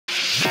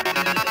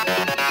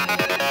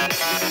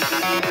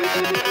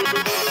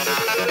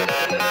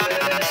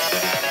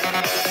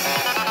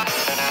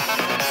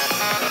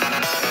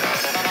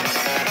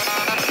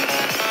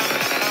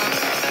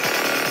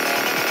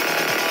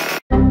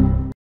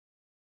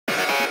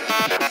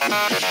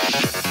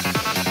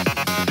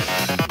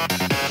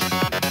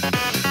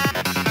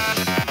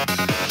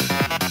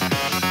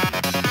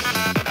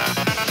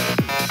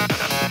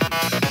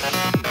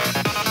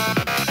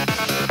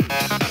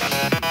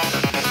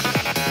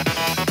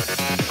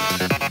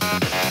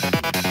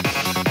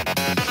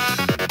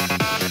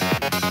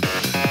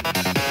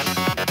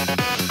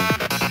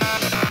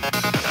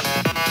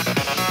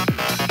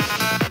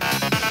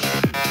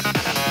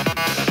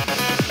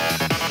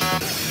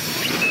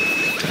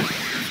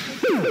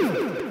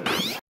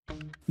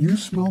You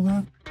smell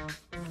that?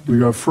 We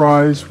got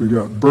fries, we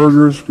got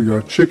burgers, we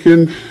got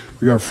chicken,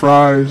 we got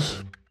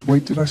fries.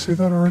 Wait, did I say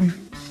that already?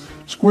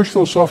 Squish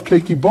those soft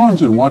cakey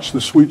buns and watch the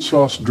sweet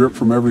sauce drip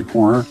from every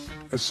corner.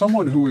 As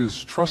someone who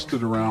is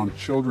trusted around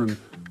children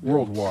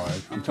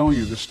worldwide, I'm telling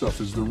you this stuff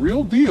is the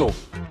real deal.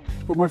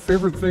 But my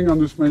favorite thing on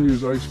this menu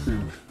is ice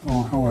cream.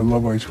 Oh, how I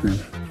love ice cream.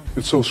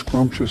 It's so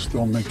scrumptious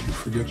they'll make you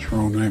forget your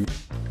own name.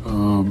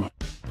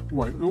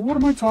 Wait, what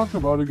am I talking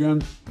about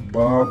again?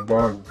 Ba,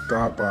 ba,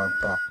 da, ba,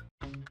 ba.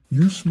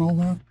 You smell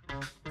that?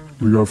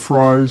 We got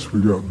fries, we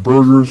got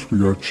burgers, we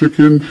got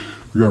chicken,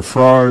 we got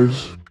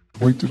fries.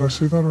 Wait, did I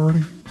say that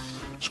already?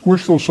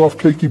 Squish those soft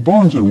cakey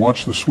buns and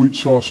watch the sweet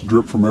sauce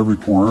drip from every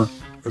corner.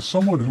 As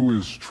someone who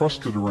is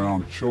trusted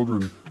around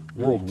children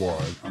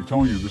worldwide, I'm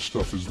telling you this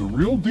stuff is the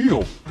real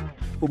deal.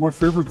 But my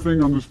favorite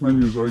thing on this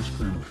menu is ice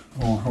cream.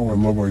 Oh, how I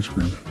love ice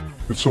cream.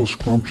 It's so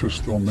scrumptious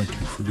they'll make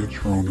you forget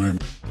your own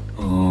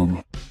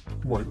name.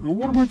 Wait,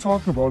 what am I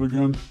talking about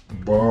again?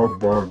 Ba,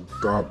 ba,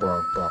 da,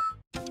 ba, ba.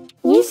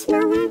 You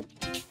smell that?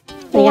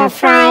 We got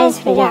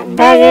fries, we got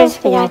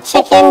burgers, we got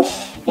chicken,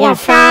 we got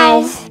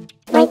fries.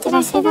 Wait, did I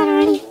say that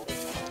already?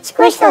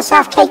 Squish those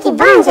soft cakey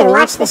buns and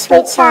watch the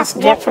sweet sauce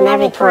drip from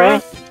every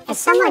corner. As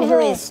someone who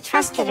is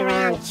trusted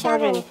around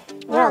children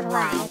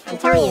worldwide, I'm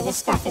telling you this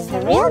stuff is the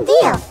real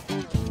deal.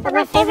 But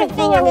my favorite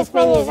thing on this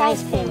menu is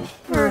ice cream.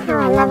 Oh, how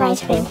I love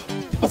ice cream.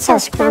 It's so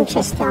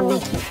scrumptious they'll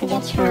make you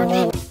forget your own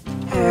name.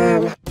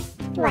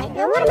 Wait,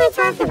 now what am I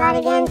talking about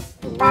again?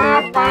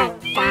 Ba, ba,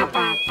 da,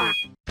 ba, ba.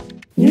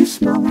 You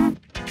smell that?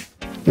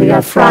 We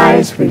got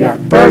fries, we got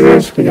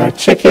burgers, we got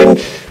chicken,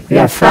 we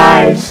got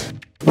fries.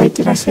 Wait,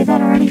 did I say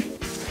that already?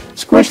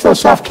 Squish those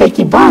soft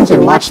cakey buns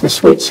and watch the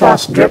sweet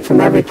sauce drip from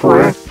every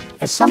corner.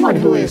 As someone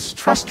who is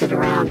trusted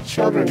around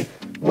children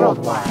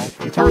worldwide,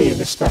 I'm telling you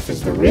this stuff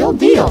is the real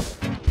deal.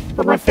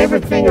 But my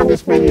favorite thing on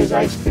this menu is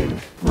ice cream.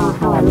 Oh,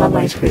 how I love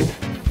ice cream.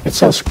 It's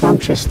so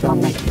scrumptious they'll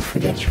make you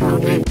forget your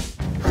own name.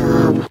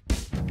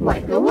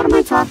 Wait, now what am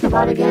I talking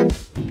about again?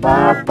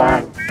 Ba,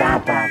 ba, da,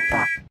 ba,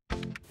 ba.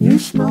 You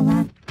smell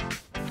that?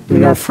 We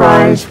got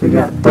fries, we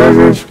got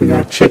burgers, we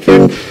got chicken,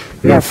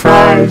 we got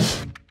fries.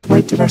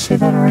 Wait, did I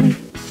say that already?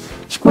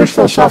 Squish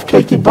those soft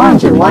cakey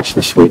buns and watch the sweet sauce drip from every corner. As someone who is trusted around children worldwide, I'm telling you this stuff is the real deal. But my favorite thing on this menu is ice cream. Oh, how I love ice cream. It's so scrumptious they'll make you forget your own name. Wait, now what am I talking about again? Ba, ba, da, ba, ba. You smell that? We got fries, we got burgers, we got chicken, we got fries. Wait, did I say that already? Squish those soft cakey buns and watch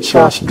the sweet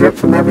sauce drip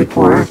from every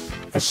corner.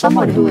 As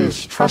someone who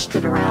is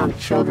trusted around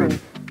children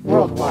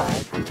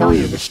worldwide, I'm telling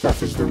you this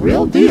stuff is the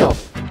real deal.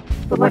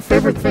 But my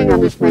favorite thing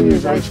on this menu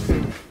is ice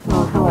cream.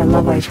 Oh, how I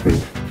love ice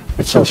cream.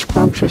 It's so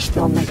scrumptious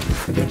they'll make you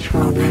forget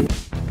your own name.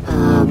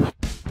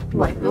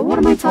 Wait, now what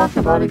am I talking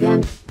about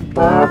again?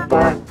 Ba,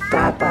 ba,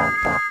 da, ba,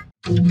 ba.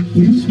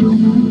 You smell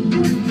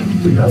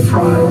that? We got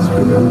fries,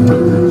 we got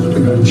burgers, we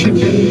got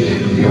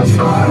chicken, we got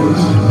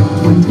fries.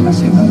 Wait, did I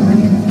say that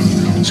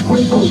already?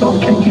 Squish those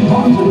soft cakey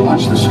buns and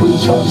watch the sweet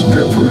sauce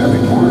drip from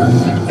every corner.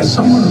 As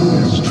someone who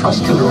is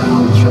trusted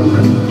around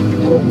children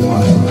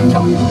worldwide, I'm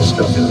telling you this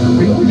stuff is the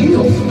real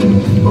deal.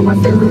 But my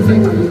favorite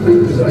thing on this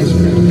menu is ice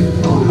cream.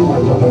 Oh, how I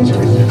love ice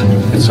cream.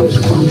 It's so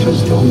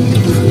scrumptious they'll make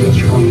you forget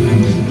your own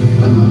name.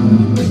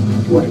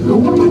 What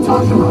am I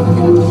talking about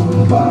again?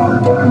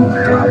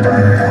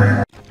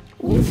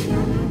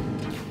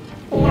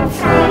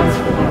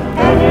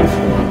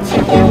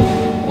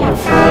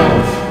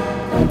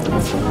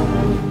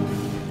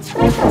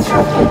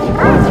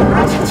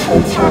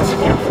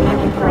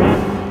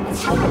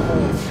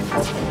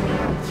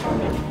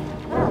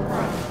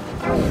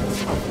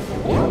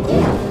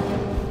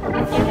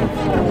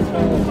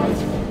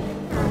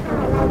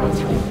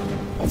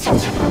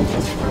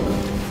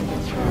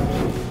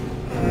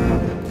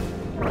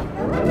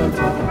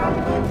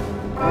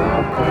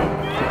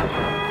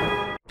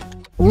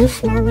 You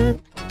smell that?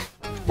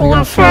 We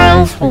got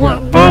fries, we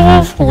got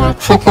burgers, we got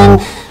chicken,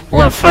 we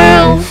got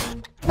fries.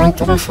 Wait,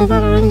 did I say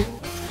that already?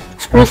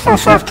 Squish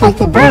those soft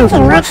cakey buns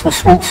and watch the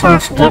sweet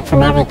sauce drip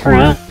from every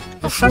corner.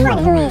 As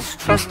someone who is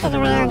trusted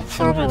around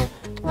children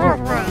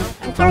worldwide,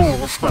 I'm telling you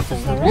this stuff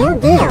is the real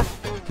deal.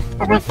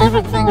 But my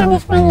favorite thing on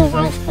this menu is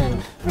ice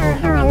cream. Oh,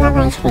 how I love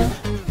ice cream.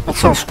 It's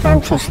so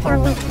scrumptious they'll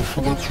make you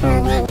forget your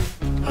own name.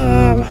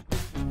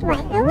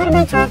 Wait, now what am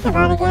I talking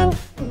about again?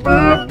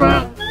 Ba,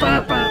 ba,